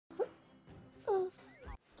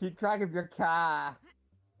Keep track of your car.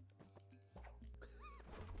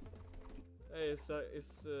 Hey, it's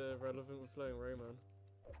relevant with playing Rayman.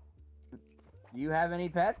 Do you have any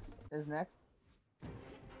pets? Is next.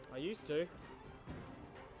 I used to.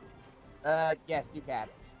 Yes, two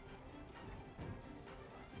cats.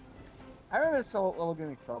 I remember this level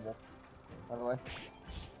giving me trouble, by the way.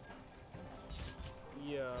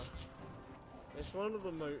 Yeah. It's one of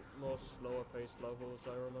the more slower paced levels,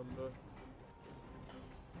 I remember.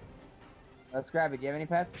 Scrappy, do you have any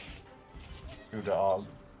pets? Two dogs.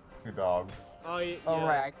 Two dogs. Oh, yeah. Oh,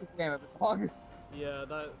 right, I keep forgetting about the dog. Yeah,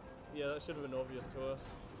 that should have been obvious to us.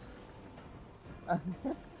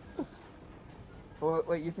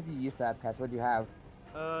 Wait, you said you used to have pets. What do you have?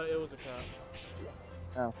 It was a cat.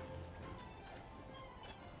 Oh.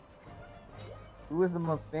 Who is the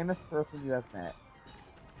most famous person you have met?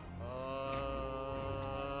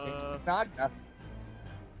 Not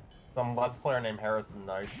Some Let's Player named Harrison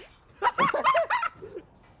Knight.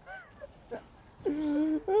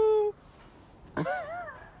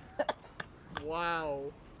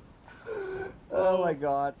 Wow. Oh my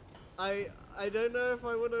god. I don't know if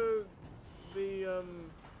I want to be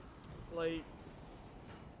like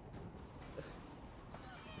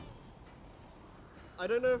I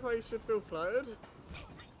don't know if I should feel flattered.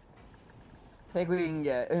 Take what you can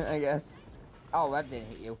get, I guess. Oh, that didn't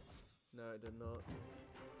hit you. No, it did not.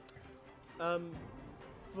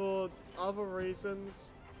 For other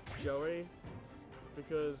reasons, Joey,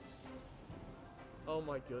 because oh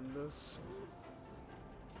my goodness.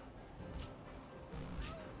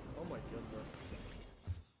 Oh my goodness.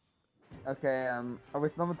 Okay, are we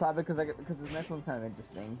still on the topic? Because this next one's kind of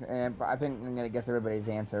interesting, and I think I'm gonna guess everybody's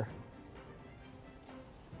answer.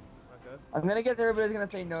 Okay. I'm gonna guess everybody's gonna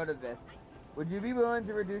say no to this. Would you be willing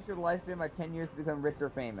to reduce your lifespan by 10 years to become rich or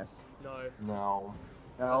famous? No. No.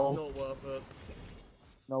 No. That's not worth it.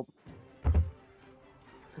 Nope.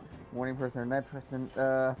 Morning person or night person.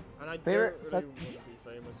 And I favorite don't really want to be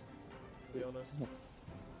famous, to be honest.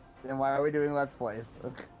 Then why are we doing Let's Plays?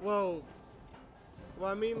 Well,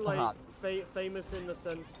 I mean, It's a like, hobby. famous in the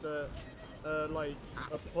sense that, like,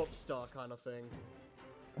 a pop star kind of thing.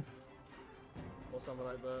 Or something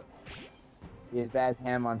like that. Be as bad as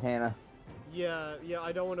Hannah Montana. Yeah,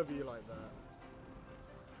 I don't want to be like that.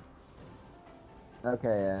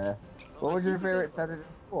 Okay, what was your favorite subject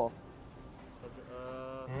in school? Subject,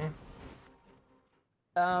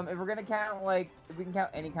 If we're gonna count, like, if we can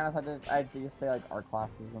count any kind of subject, I'd just say, like, art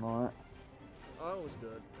classes and all that. oh, it was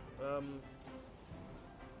good.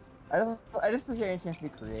 I just appreciate any chance to be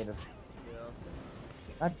creative. Yeah.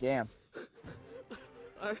 God damn.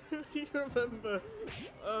 I really remember,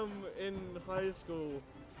 in high school,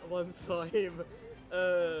 one time,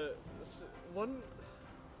 one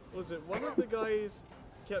of the guys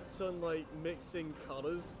kept on, like, mixing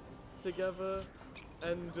colors together,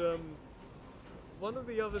 and, one of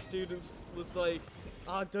the other students was like,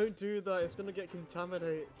 don't do that, it's gonna get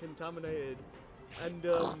contaminated, and,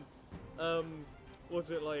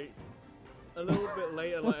 was it, like, a little bit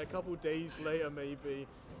later, like, a couple days later, maybe,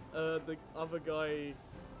 the other guy,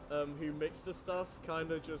 who mixed the stuff,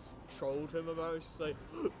 kind of just trolled him about it. She's like,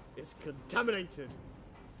 it's contaminated.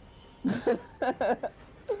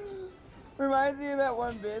 Reminds me of that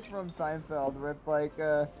one bit from Seinfeld where it's like,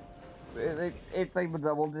 it's like the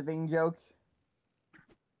double dipping joke.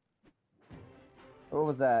 What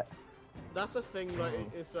was that? That's a thing, like,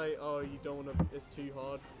 it's like, oh, you don't want to, it's too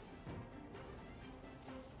hard.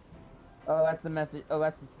 Oh, that's the message. Oh,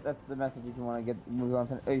 that's the message if you want to move on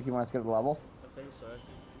to, if you want to skip the level. I think so.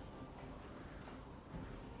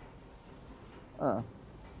 Oh.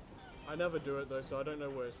 I never do it though, so I don't know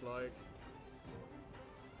what it's like.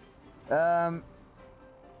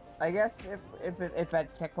 I guess if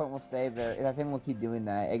that checkpoint will stay there, I think we'll keep doing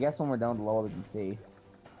that. I guess when we're done with the level, we can see.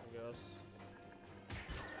 I guess.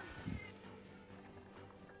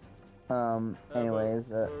 Anyways,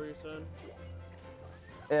 what were you saying?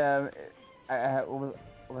 what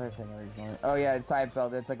was I saying originally? Oh yeah, it's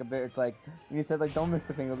Seinfeld. It's like a bit. It's like you said, like, don't mix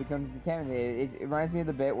the thing; it'll become contaminated. It reminds me of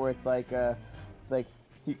the bit where it's like,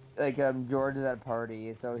 George is at a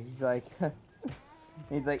party, so he's like,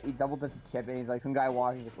 he double dips the chip, and he's like, some guy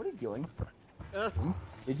walking, he's like, what are you doing?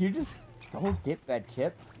 Did you just double dip that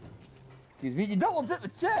chip? Excuse me, you double dip the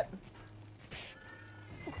chip.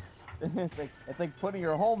 it's like putting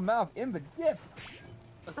your whole mouth in the dip.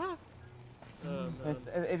 The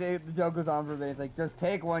joke goes on for a bit. It's like, just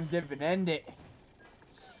take one dip and end it.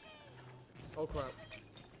 Oh crap.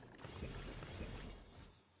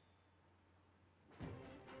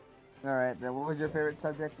 Alright, then what was your favorite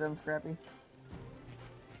subject, Scrappy?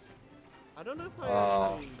 I don't know if I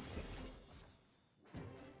actually...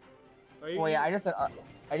 you, Well, yeah, I just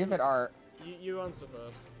said art. You answer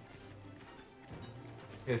first.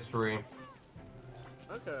 History.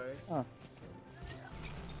 Okay. Huh.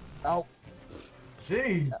 Oh.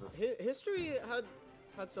 Jeez. History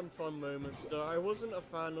had some fun moments though. I wasn't a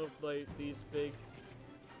fan of like these big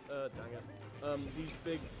these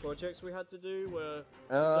big projects we had to do where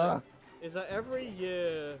is that every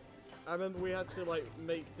year I remember we had to like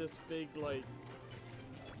make this big like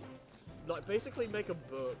basically make a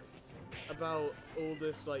book about all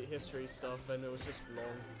this like history stuff, and it was just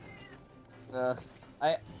long.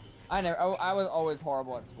 I was always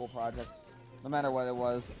horrible at school projects, no matter what it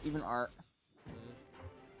was, even art.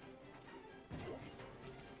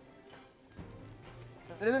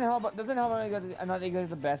 It doesn't help. I'm not exactly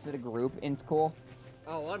the best at a group in school.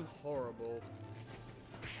 Oh, I'm horrible.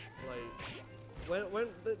 Like,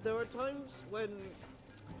 there are times when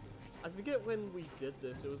I forget when we did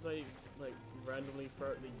this. It was like randomly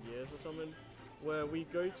throughout the years or something, where we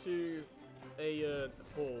go to a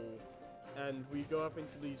hall and we go up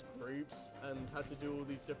into these groups and had to do all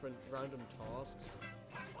these different random tasks.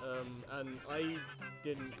 And I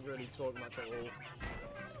didn't really talk much at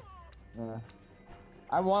all.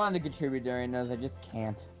 I wanted to contribute during those, I just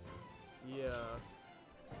can't. Yeah.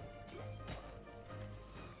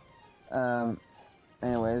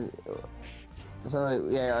 Anyways, so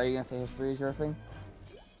yeah, are you gonna say history is your thing?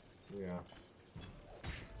 Yeah.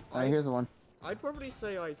 Alright, here's the one. I'd probably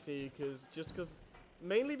say IT,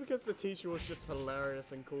 mainly because the teacher was just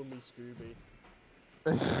hilarious and called me Scooby.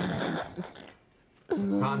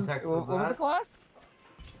 Context of What was the class?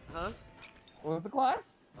 Huh? What was the class?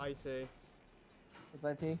 IT.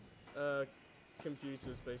 What's IT?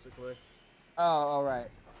 Computers, basically. Oh, alright.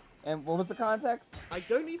 And what was the context? I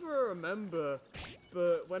don't even remember,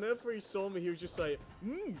 but whenever he saw me, he was just like,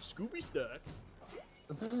 Scooby Snacks.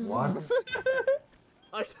 What?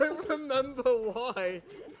 I don't remember why.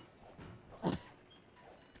 It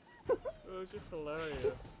was just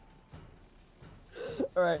hilarious.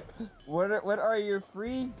 Alright, what are your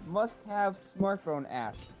free must-have smartphone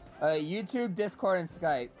apps? YouTube, Discord, and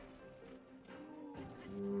Skype.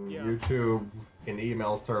 Yeah. YouTube, an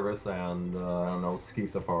email service, and I don't know, Ski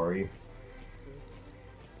Safari.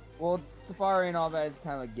 Well, Safari and all that is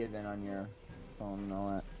kind of a given on your phone and all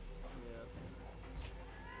that. Yeah.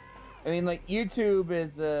 I mean, like, YouTube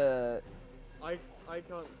is, I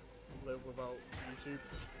can't live without YouTube.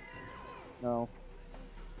 no.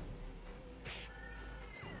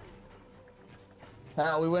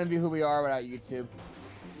 We wouldn't be who we are without YouTube.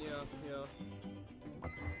 Yeah, yeah.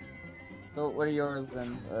 So, what are yours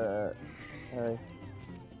then, Harry?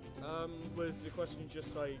 Was the question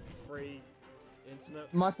just like free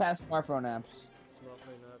internet? Must-have smartphone apps.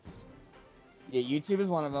 Smartphone apps. Yeah, YouTube is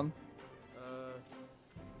one of them.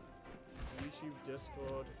 YouTube,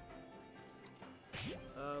 Discord.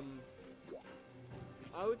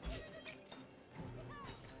 I would s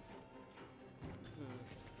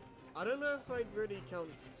I don't know if I'd really count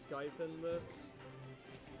Skype in this.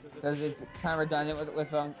 Because it's kind of redundant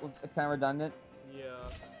it's kind of redundant. Yeah.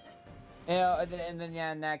 Yeah, and then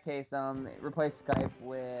yeah, in that case, replace Skype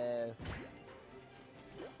with,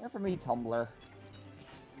 yeah, for me, Tumblr.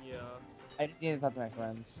 Yeah. I just need to talk to my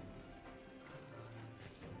friends.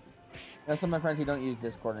 There's some of my friends who don't use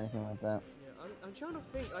Discord or anything like that. Yeah, I'm trying to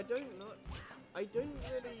think. I don't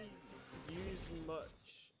really use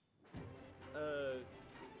much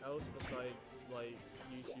else besides like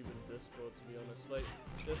YouTube and Discord, to be honest. Like,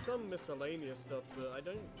 there's some miscellaneous stuff, but I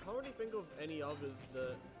can't really think of any others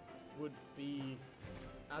that would be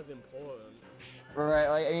as important. Right,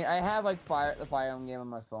 like, I mean, I have like the Fire Emblem game on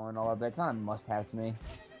my phone and all that, but it's not a must-have to me.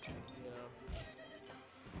 Yeah.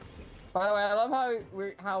 By the way, I love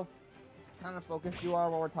how kind of focused you are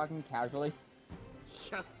while we're talking casually.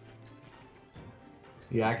 Yeah.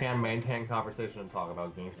 Yeah, I can't maintain conversation and talk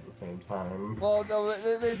about games at the same time. Well, no,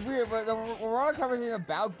 it's weird, but when we're on a conversation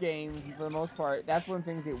about games, for the most part, that's when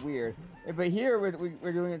things get weird. But here,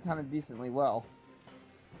 we're doing it kind of decently well.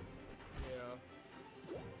 Yeah.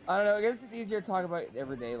 I don't know, I guess it's easier to talk about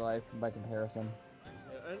everyday life by comparison.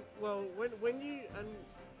 Yeah, and well, when you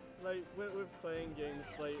like with playing games,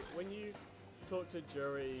 like when you talk to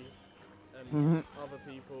Joey and other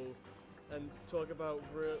people and talk about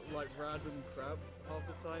like random crap half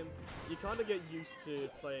the time, you kind of get used to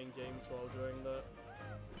playing games while doing that.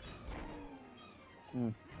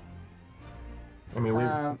 I mean,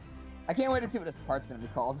 I can't wait to see what this part's gonna be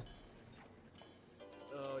called.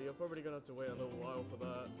 Oh, you're probably gonna have to wait a little while for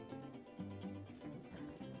that.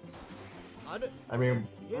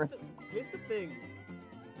 Here's the thing.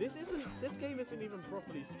 This game isn't even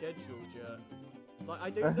properly scheduled yet. Like,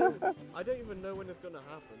 I don't even know when it's gonna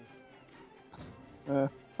happen.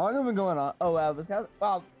 How long have it been going on? Oh, wow, this guy's...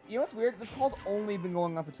 Wow, you know what's weird? This call's only been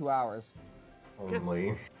going on for 2 hours.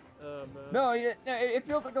 Only. Man. No, it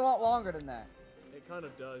feels like a lot longer than that. It kind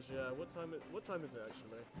of does, yeah. What time is it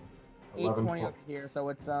actually? 8:20 up here, so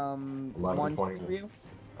it's 1 for you.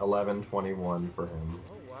 11:21 for him.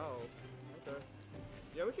 Oh wow. Okay.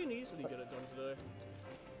 Yeah, we can easily get it done today.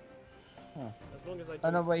 Huh. As long as I do. Oh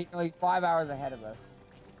no, wait, no, he's 5 hours ahead of us.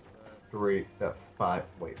 Right. 5.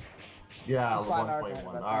 Wait. Yeah, 1:21.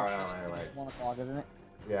 1:21. Alright. 1 o'clock, isn't it?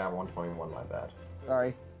 Yeah, 1:21. My bad.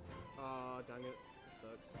 Sorry. Dang it. It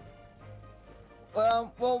sucks.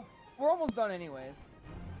 Well, we're almost done anyways.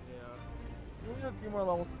 Yeah. We have a few more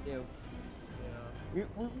levels to do. Yeah.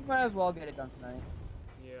 We might as well get it done tonight.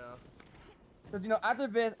 Yeah. Because, you know, after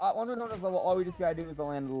this, once we're done with this level, all we just gotta do is the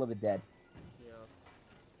Land of the Living Dead. Yeah.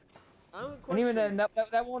 I have a question. And even then,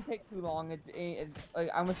 that won't take too long. It's like,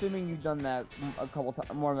 I'm assuming you've done that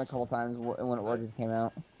more than a couple times when it just came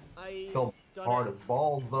out. Still hard as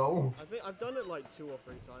balls, though. I think I've done it like 2 or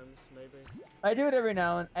 3 times, maybe. I do it every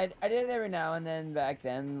now and I did it every now and then back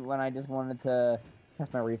then when I just wanted to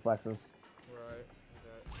test my reflexes. Right.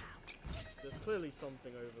 Okay. There's clearly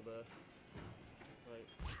something over there. Like,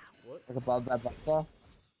 what? Like above that buzzsaw.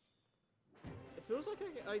 It feels like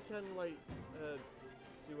I can like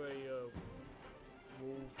do a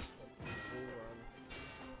wall run.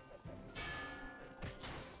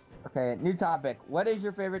 Okay, new topic. What is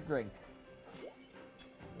your favorite drink?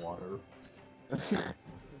 Water.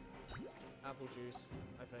 Apple juice,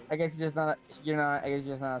 I think. I guess I guess you're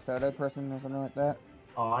just not a soda person or something like that.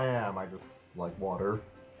 Oh, I am. I just like water.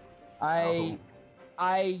 I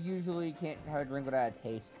usually can't have a drink without a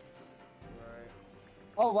taste. Right.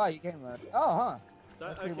 Oh wow, you can. Oh huh.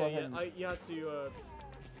 That, okay, yeah. You had to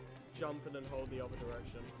jump and then hold the other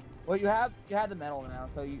direction. Well, you have the medal now,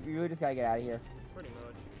 so you really just gotta get out of here. Pretty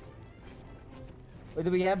much. Wait, do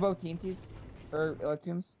we have both teensies or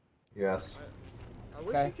electums? Yes. I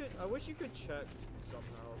wish you could check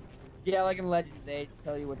somehow. Yeah, like in Legends, they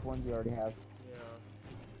tell you which ones you already have.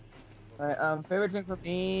 Yeah. Alright, favorite drink for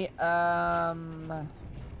me,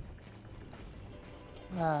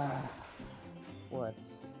 what?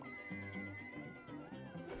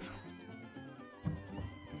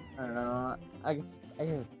 I don't know, I guess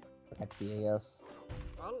Pepsi, I guess.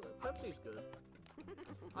 Pepsi's good.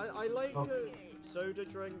 I like soda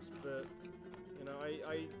drinks, but, you know,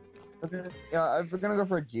 Yeah, if we're gonna go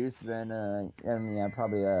for a juice, then, yeah,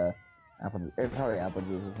 probably, apple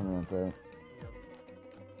juice or something like that. Yeah.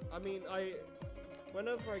 I mean,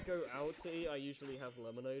 whenever I go out to eat, I usually have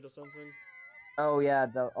lemonade or something. Oh yeah,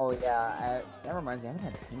 that reminds me, I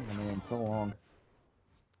haven't had pink lemonade in so long.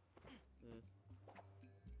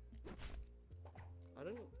 I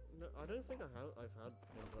don't think I've had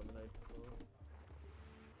pink lemonade before.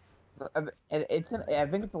 I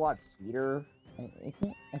think it's a lot sweeter. I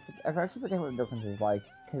actually forget what the difference is like,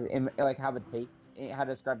 like how it tastes, how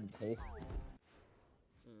to describe the taste.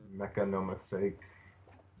 Mecca, no mistake.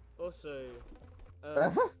 Also,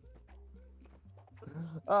 oh,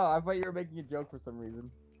 I thought you were making a joke for some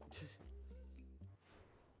reason.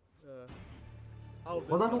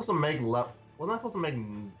 Wasn't I supposed to make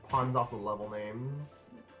puns off the level names?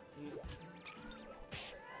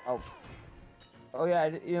 Oh yeah,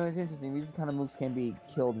 you know, it's interesting. These kind of moves can be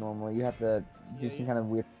killed normally. You have to do some kind of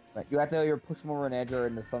weird. Like, you have to either push them over an edge or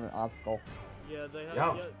into some obstacle. Yeah,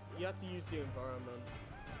 you have to use the environment,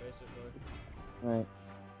 basically. Right.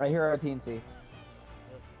 Right here are TNC.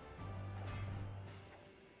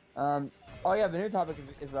 Yep. Oh yeah, the new topic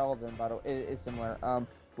is relevant, but it is similar.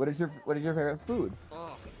 What is your favorite food?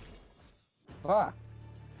 Ah.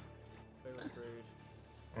 Favorite food.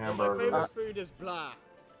 Hamburger. My favorite food is blah.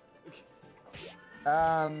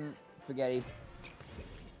 Spaghetti.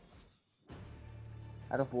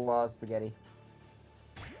 I just love spaghetti.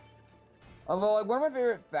 Although, like, one of my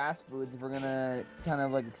favorite fast foods, if we're gonna kind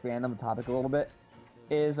of like expand on the topic a little bit,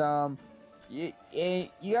 is you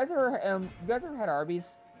guys ever had Arby's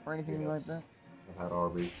or anything like that? I've had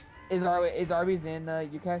Arby's. Is Arby's in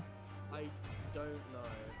UK? I don't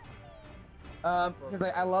know. Because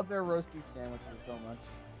I love their roast beef sandwiches so much.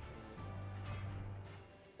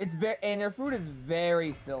 And their food is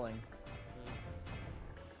very filling.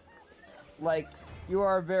 Like, you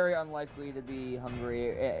are very unlikely to be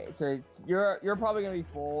hungry. You're probably gonna be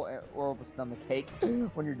full or with a stomach ache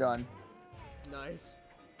when you're done. Nice.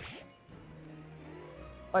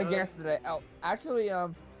 Like yesterday. Oh, actually, I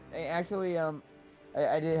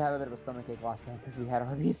did have a bit of a stomach ache last night because we had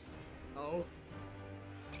Arby's. Oh.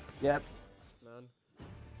 Yep. Man.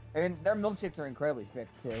 And their milkshakes are incredibly thick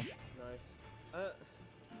too. Nice.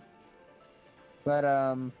 But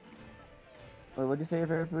Wait, what'd you say your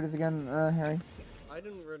favorite food is again, Harry? I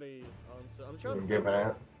didn't really answer. I'm trying to Give think.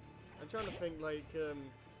 it. I'm trying to think like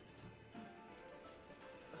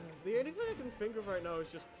the only thing I can think of right now is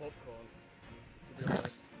just popcorn. To be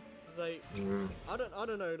honest, it's like I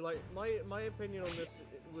don't know. Like my opinion on this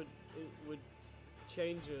it would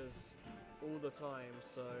changes all the time.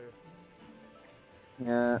 So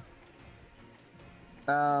Yeah.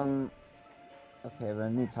 Okay, but a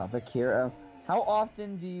new topic here. How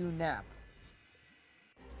often do you nap?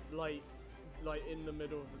 like in the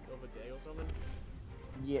middle of a day or something.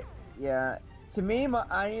 Yeah, yeah. To me,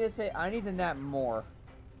 I need to say I need to nap more.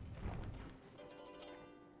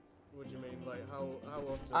 What do you mean? Like how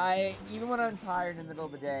often? Even when I'm tired in the middle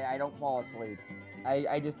of the day, I don't fall asleep.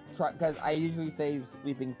 I just try because I usually save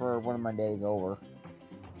sleeping for one of my days over.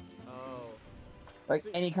 Oh. Like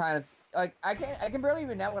See, any kind of I can barely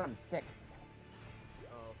even nap when I'm sick.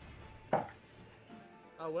 oh.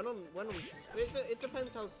 Oh, when I'm it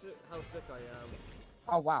depends how sick I am.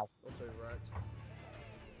 Oh wow. Also wrecked.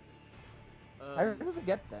 I really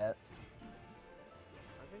forget that.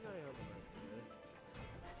 I think I have an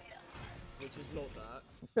idea, which is not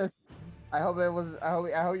that. I hope it was. I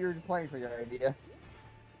hope you were just playing for your idea.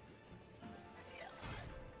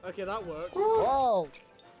 Okay, that works. Whoa!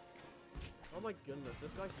 Oh my goodness,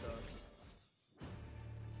 this guy sucks.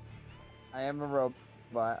 I am a robot.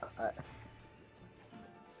 What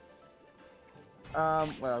I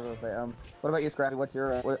was gonna say. What about you, Scrappy? What's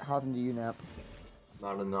your? How often do you nap?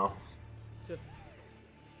 Not enough.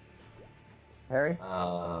 Harry?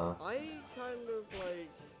 I kind of like.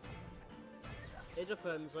 It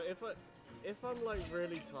depends. Like if I'm like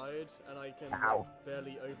really tired and I can like,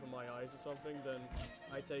 barely open my eyes or something, then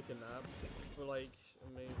I take a nap for like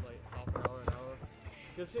maybe like half an hour.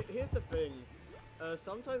 Because here's the thing.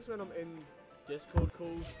 Sometimes when I'm in Discord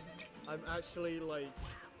calls, I'm actually like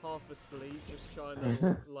half asleep, just trying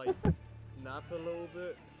to like nap a little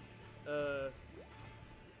bit.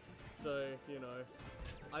 So you know.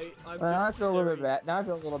 Now I feel a little bit bad. Now I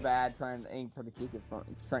feel a little bad trying to keep it from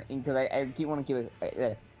because I keep want to keep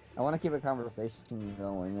it. I want to keep a conversation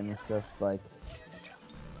going, and it's just like.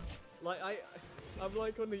 Like I'm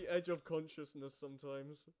like on the edge of consciousness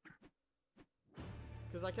sometimes.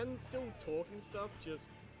 Because I can still talk and stuff, just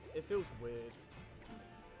it feels weird.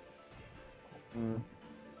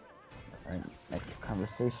 Alright, next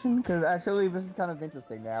conversation. Because actually, this is kind of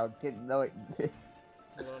interesting now. Learning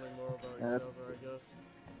more about each other, I guess.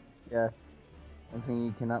 Yeah. Something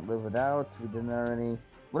you cannot live without. We didn't already.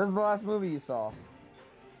 What is the last movie you saw?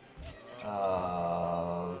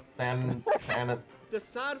 Stand it. The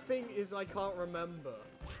sad thing is I can't remember.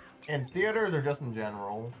 In theaters or just in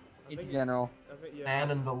general? In general. I think, yeah.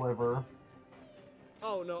 Stand and Deliver.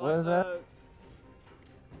 Oh no. What is that?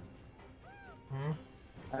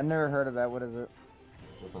 I've never heard of that. What is it?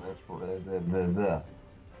 The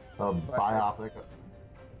biopic.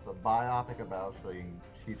 The biopic about a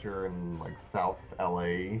teacher in like South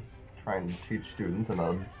LA trying to teach students in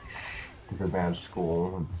a disadvantaged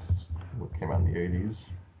school. It's what came out in the 80s.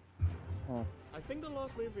 I think the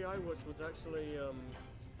last movie I watched was actually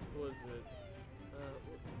what was it?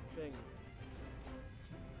 What thing?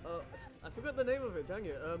 I forgot the name of it. Dang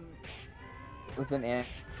it. Was it an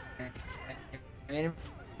animated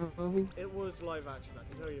movie? It was live action. I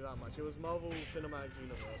can tell you that much. It was Marvel Cinematic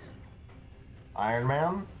Universe. Iron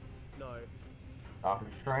Man? No. Doctor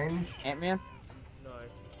Strange? Ant-Man? No.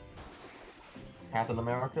 Captain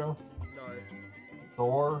America? No.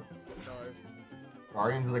 Thor? No.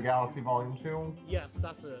 Guardians of the Galaxy Volume 2? Yes,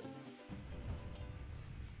 that's it.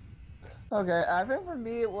 Okay, I think for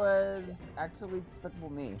me it was actually Despicable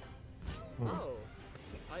Me. Oh.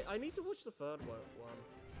 I need to watch the third one.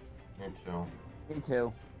 Me too. Me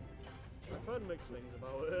too. I've heard mixed things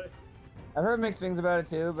about it. I've heard mixed things about it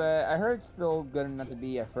too, but I heard it's still good enough to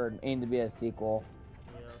be aimed to be a sequel.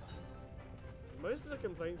 Yeah. Most of the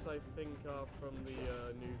complaints I think are from the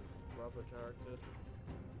new brother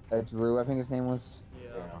character. Drew, I think his name was.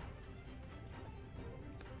 Yeah.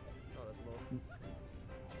 Oh, there's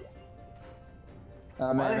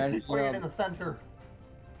more. Why Man, did you put it in the center?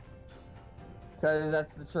 Because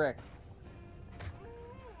that's the trick.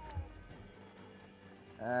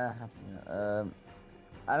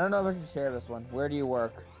 I don't know if I should share this one. Where do you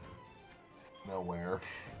work? Nowhere.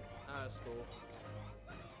 School.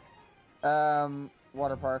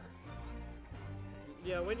 Water park.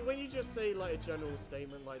 Yeah, when you just say like a general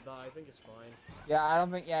statement like that, I think it's fine. Yeah, I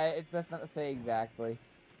don't think. Yeah, it's best not to say exactly.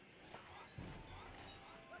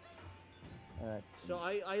 Alright. So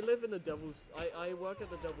I live in the devil's. I work at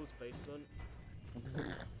the devil's basement.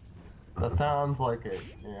 That sounds like it.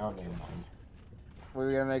 Yeah, never mind. Were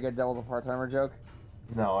we gonna make a Devil's a part-timer joke?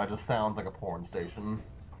 No, it just sounds like a porn station.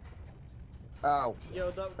 Yo,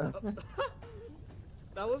 that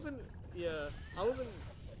that wasn't. Yeah, I wasn't.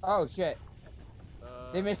 Oh shit!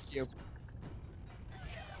 They missed you.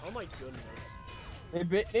 Oh my goodness.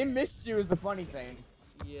 They missed you is the funny thing.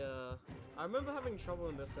 Yeah, I remember having trouble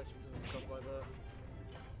in this section because of stuff like that.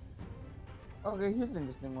 Okay, here's an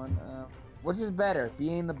interesting one. Which is better,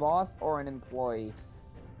 being the boss or an employee?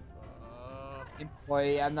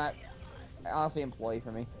 Employee. I'm not. Honestly, employee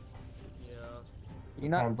for me. Yeah. You're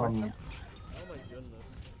not punch him? Oh my goodness.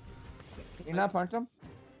 You're not punch him?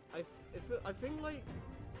 I think like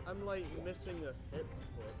I'm like missing a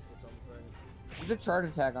hitbox or something. Do a charge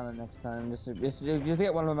attack on the next time. Just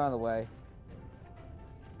get one of them out of the way.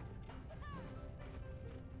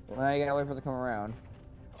 Well, now you gotta wait for it to come around.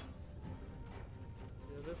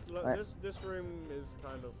 Yeah, this room is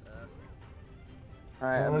kind of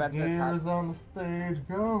Alright, I'm back to the gears on the stage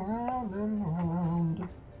go round and round.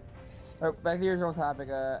 Oh, back to your original topic.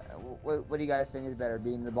 What do you guys think is better,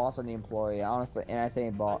 being the boss or the employee? Honestly, and I say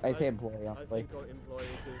employee. Honestly. I think employee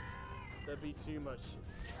because there'd be too much.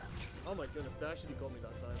 Oh my goodness, they actually got me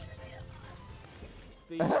that time.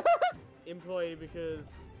 The employee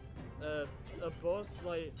because a boss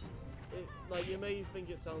like you may think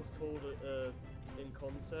it sounds cool in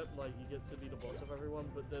concept, like you get to be the boss of everyone,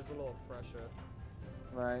 but there's a lot of pressure.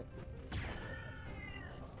 Right.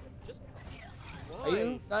 Just why? Are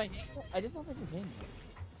you? No, I just don't think you're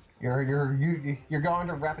hitting. You're going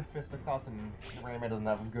to rapid fist across, and Rayman doesn't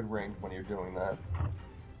have a good range when you're doing that.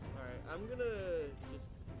 Alright, I'm gonna just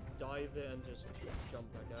dive in and just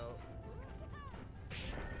jump back out.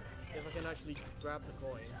 If I can actually grab the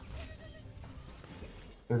coin.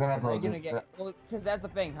 You're gonna have how are you gonna get? Well, because that's the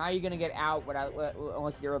thing. How are you gonna get out without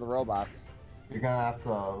unless you're the robots? You're gonna have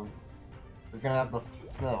to. You're gonna have to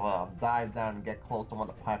dive down and get close to one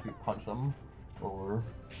of the pipe. You punch them over.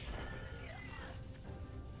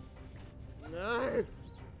 No.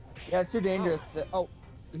 Yeah, it's too dangerous. Oh,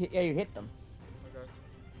 yeah, you hit them. Okay.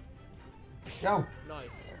 Go.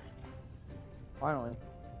 Nice. Finally.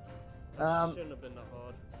 That shouldn't have been that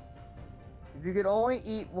hard. If you could only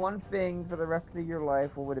eat one thing for the rest of your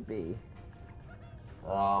life, what would it be?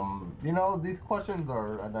 You know, these questions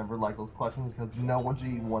are, I never like those questions because no one should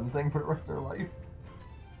eat one thing for the rest of their life.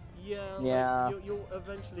 Yeah, yeah. Like, you'll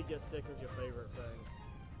eventually get sick of your favorite thing.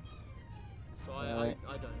 So I don't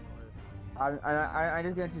know. I'm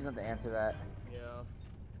just gonna choose not to answer that. Yeah.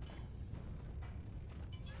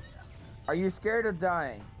 Are you scared of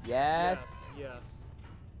dying? Yes. Yes.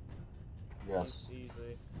 Yes.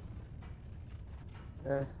 Easy.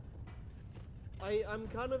 Uh, I'm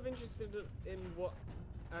kind of interested in what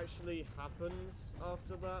actually happens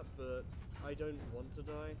after that, but I don't want to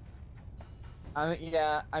die.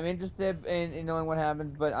 yeah, I'm interested in knowing what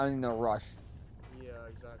happens, but I'm in no rush. Yeah,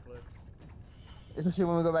 exactly. Especially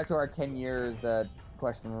when we go back to our 10 years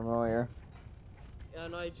question from earlier.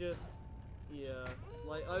 And I just, yeah,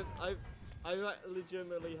 like I've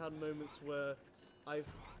legitimately had moments where I've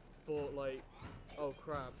thought like, oh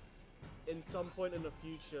crap, in some point in the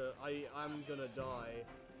future I'm gonna die,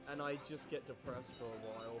 and I just get depressed for a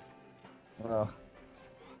while. Ugh.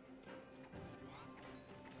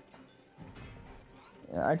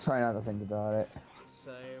 Yeah, I try not to think about it.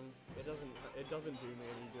 Same. It doesn't do me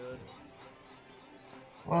any good.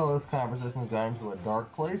 Well, this conversation's gone to a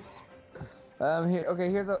dark place.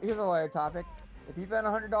 Here's a lighter topic. If you found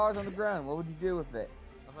 $100 on the ground, what would you do with it?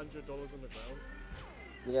 $100 on the ground?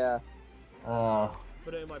 Yeah.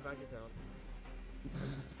 Put it in my bank account.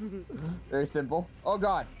 Very simple. Oh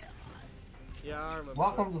god. Yeah, I remember.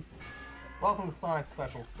 Welcome to Sonic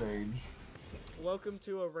Special Stage. Welcome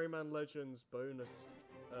to a Rayman Legends bonus,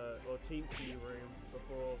 or teensy room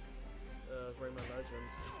before Rayman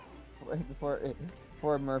Legends.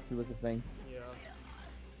 Before Murphy was a thing. Yeah.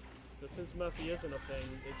 But since Murphy isn't a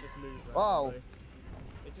thing, it just moves randomly. randomly.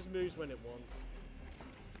 It just moves when it wants.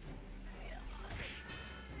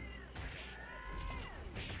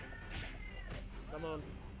 Come on.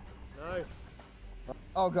 No.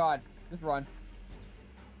 Oh god. Just run.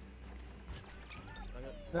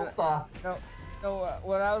 No,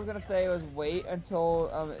 what I was gonna say was wait until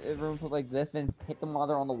rooms look like this, then hit them while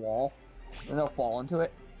they're on the wall, and they'll fall into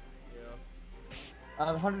it.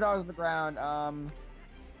 Yeah. $100 on the ground.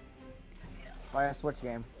 Buy a Switch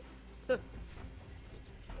game. You'll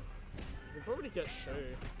probably get 2.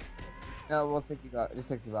 No, well, $60. Just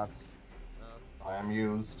 $60. I am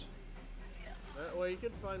used. Well, you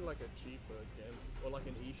could find like a cheaper game, or like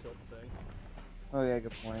an eShop thing. Oh yeah,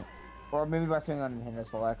 good point. Or maybe by swinging on Nintendo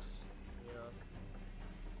Selects. Yeah.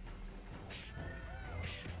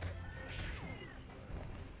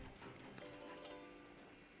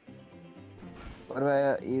 What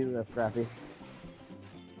about you, Scrappy?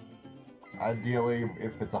 Ideally,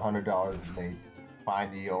 if it's $100, they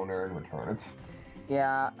find the owner and return it.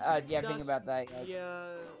 Yeah, think about that. Yeah.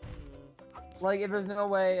 Like, if there's no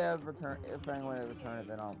way of finding a way to return it,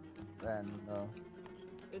 then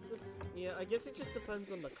Yeah, I guess it just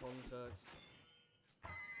depends on the context.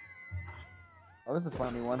 That was a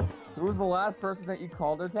funny one. Who was the last person that you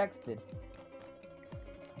called or texted?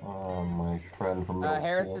 My friend from middle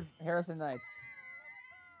school. Harrison Knights.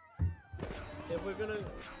 If we're gonna,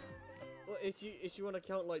 well, if you want to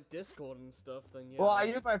count like Discord and stuff, then yeah. Well, I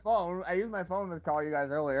used my phone. I used my phone to call you guys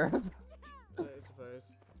earlier. I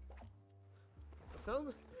suppose.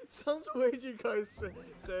 It sounds weird you guys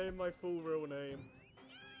saying my full real name.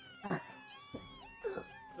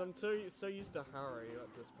 Cause I'm so used to Harry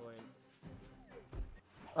at this point.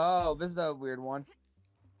 Oh, this is a weird one.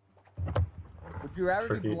 Would you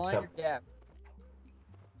rather be blind or deaf?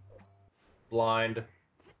 Blind.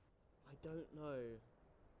 I don't know.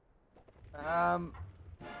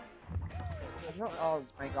 Oh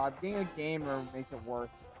my god, being a gamer makes it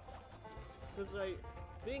worse. Cause like,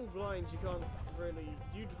 being blind, you can't really.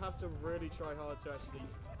 You'd have to really try hard to actually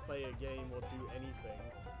play a game or do anything.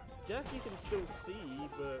 Deaf, you can still see,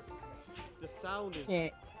 but the sound is.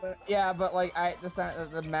 Yeah, but like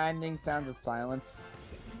the maddening sound of silence.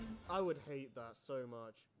 I would hate that so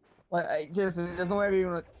much. Like, there's no way I'd be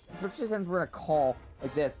able to, especially since we're in a call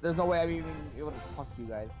like this. There's no way I'd even be able to talk to you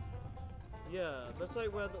guys. Yeah, that's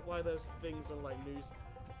like why there's things on like news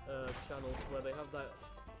channels where they have that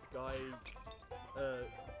guy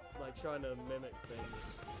like trying to mimic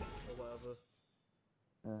things or whatever.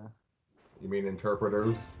 Yeah. You mean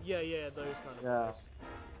interpreters? Yeah, those kind of guys.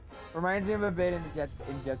 Reminds me of a bit in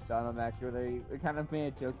Jet Dunham actually, where they kind of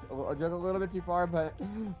made a joke a little bit too far, but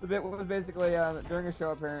the bit was basically during a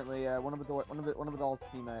show apparently one of the dolls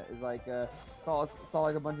team is like saw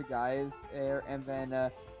like a bunch of guys there, and then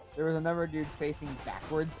there was another dude facing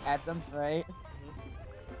backwards at them, right?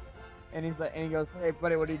 And he's like, and he goes, "Hey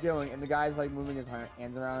buddy, what are you doing?" And the guy's like moving his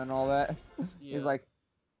hands around and all that. Yeah. He's like,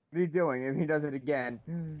 "What are you doing?" And he does it again.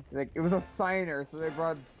 Like, it was a signer, so they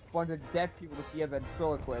brought a bunch of deaf people to see a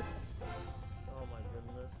ventriloquist. Oh my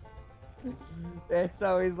goodness. And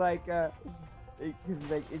so he's like, cause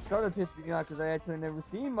like, it started pissing me off because I actually never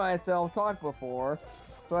seen myself talk before.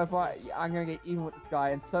 So I thought, I'm gonna get even with this guy,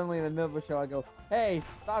 and suddenly in the middle of the show I go, "Hey,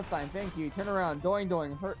 stop sign, thank you, turn around, doing,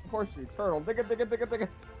 horseshoe, turtle, digga.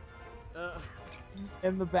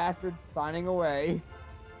 And the bastard's signing away.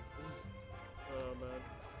 Oh man.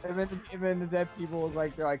 And then the deaf people was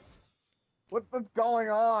like, they're like, what's going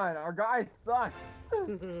on? Our guy sucks.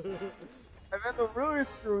 And then the really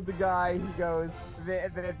screwed the guy, he goes,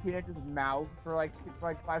 and then Peanut just mouths for like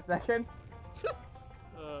 5 seconds.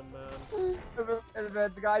 Oh man. And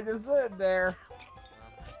then the guy just sitting there,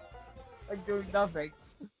 like doing nothing.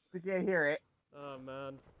 You can't hear it. Oh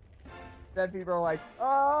man. Then people are like,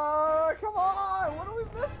 oh, come on, what are we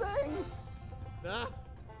missing? Ah.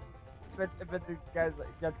 But the guys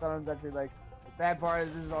gets on him actually like, the sad part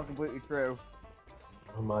is this is all completely true.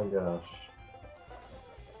 Oh my gosh.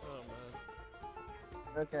 Oh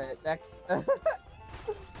man. Okay, next.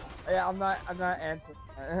 Yeah, I'm not answering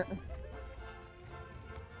that.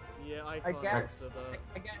 Yeah, I can't answer that.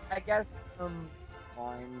 I guess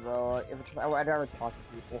fine, bro. If it's, I'd rather talk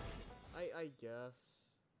to people. I guess.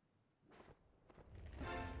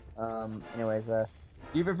 Anyways, do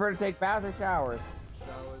you prefer to take baths or showers?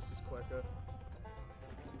 Showers is quicker.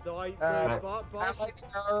 The I baths. like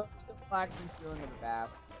the relaxing feeling of the bath.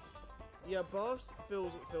 Yeah, baths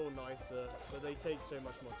feel nicer, but they take so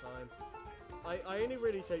much more time. I only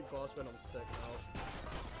really take baths when I'm sick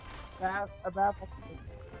now. A bath is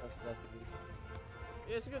a stress relief.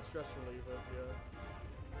 Yeah, it's a good stress reliever. Yeah.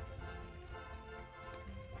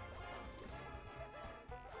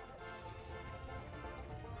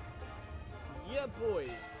 Yeah, boy.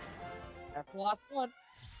 That's the last one.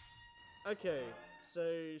 Okay,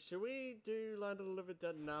 so should we do Land of the Living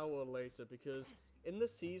Dead now or later? Because in the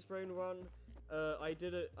Seas Brain run, I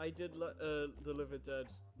did the Living Dead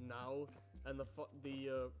now, and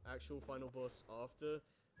the actual final boss after.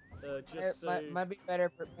 Just so might be better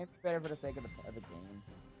for the sake of the game.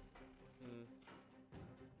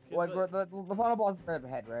 Like, the final boss is right up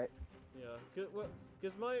ahead, right? Yeah,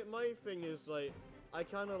 because my thing is like, I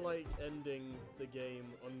kind of like ending the game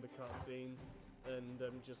on the cutscene and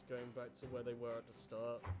them just going back to where they were at the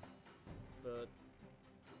start. But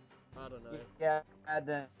I don't know. Yeah, and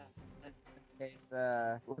then in case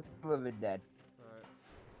Living Dead. Alright.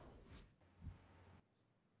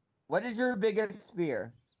 What is your biggest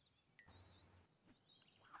fear?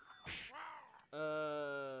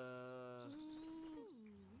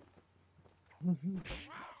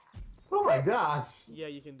 Oh my gosh! Yeah,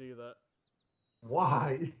 you can do that.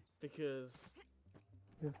 Why? Because...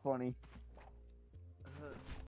 It's funny.